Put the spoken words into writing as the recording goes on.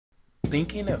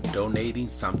Thinking of donating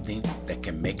something that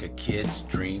can make a kid's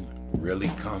dream really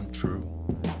come true?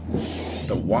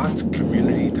 The Watts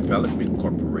Community Development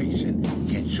Corporation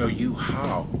can show you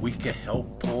how we can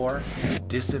help poor and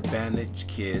disadvantaged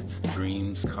kids'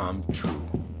 dreams come true.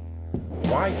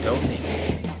 Why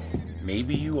donate?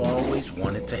 Maybe you always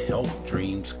wanted to help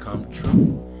dreams come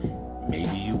true.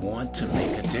 Maybe you want to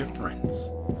make a difference.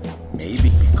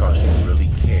 Maybe because you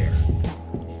really care.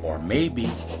 Or maybe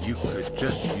you could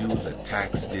just use a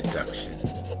tax deduction.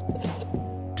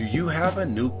 Do you have a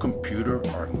new computer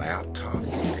or laptop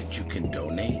that you can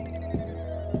donate?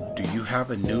 Do you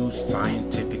have a new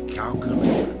scientific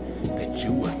calculator that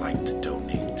you would like to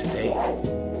donate today?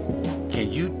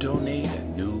 Can you donate a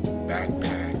new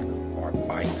backpack or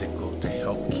bicycle to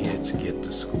help kids get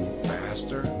to school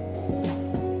faster?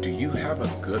 Do you have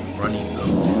a good running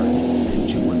car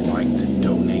that you would like to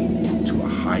donate to a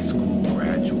high school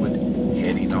graduate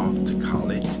heading off to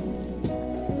college?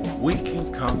 We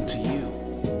can come to you.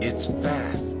 It's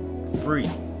fast,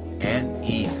 free, and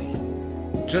easy.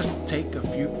 Just take a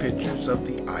few pictures of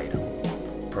the item,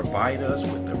 provide us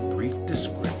with a brief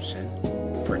description.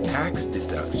 For tax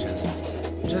deductions,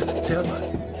 just tell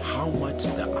us how much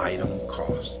the item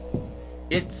costs.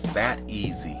 It's that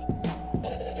easy.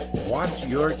 Watch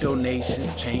your donation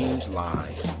change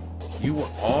lives. You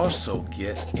will also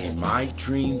get a My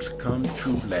Dreams Come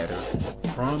True letter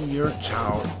from your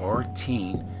child or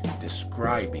teen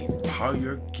describing how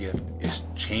your gift is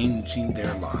changing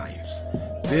their lives.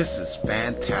 This is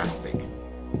fantastic.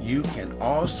 You can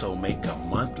also make a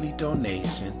monthly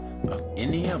donation of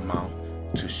any amount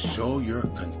to show your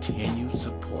continued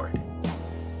support.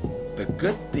 The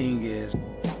good thing is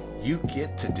you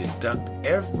get to deduct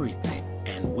everything,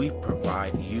 and we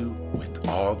provide you with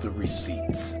all the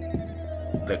receipts.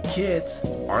 The kids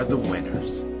are the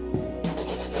winners.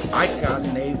 I got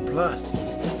an A+.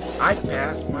 I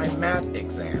passed my math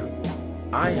exam.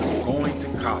 I am going to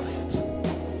college.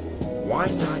 Why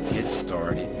not get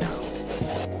started now?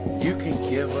 You can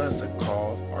give us a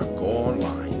call or go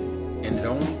online, and it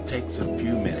only takes a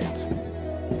few minutes.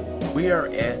 We are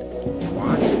at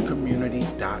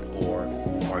wattscommunity.org,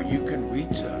 or you can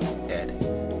reach us at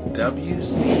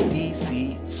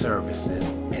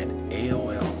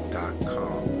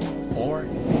wcdcservices@aol.com, or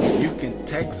you can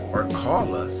text or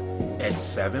call us at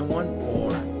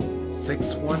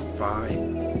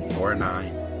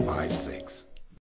 714-615-4956.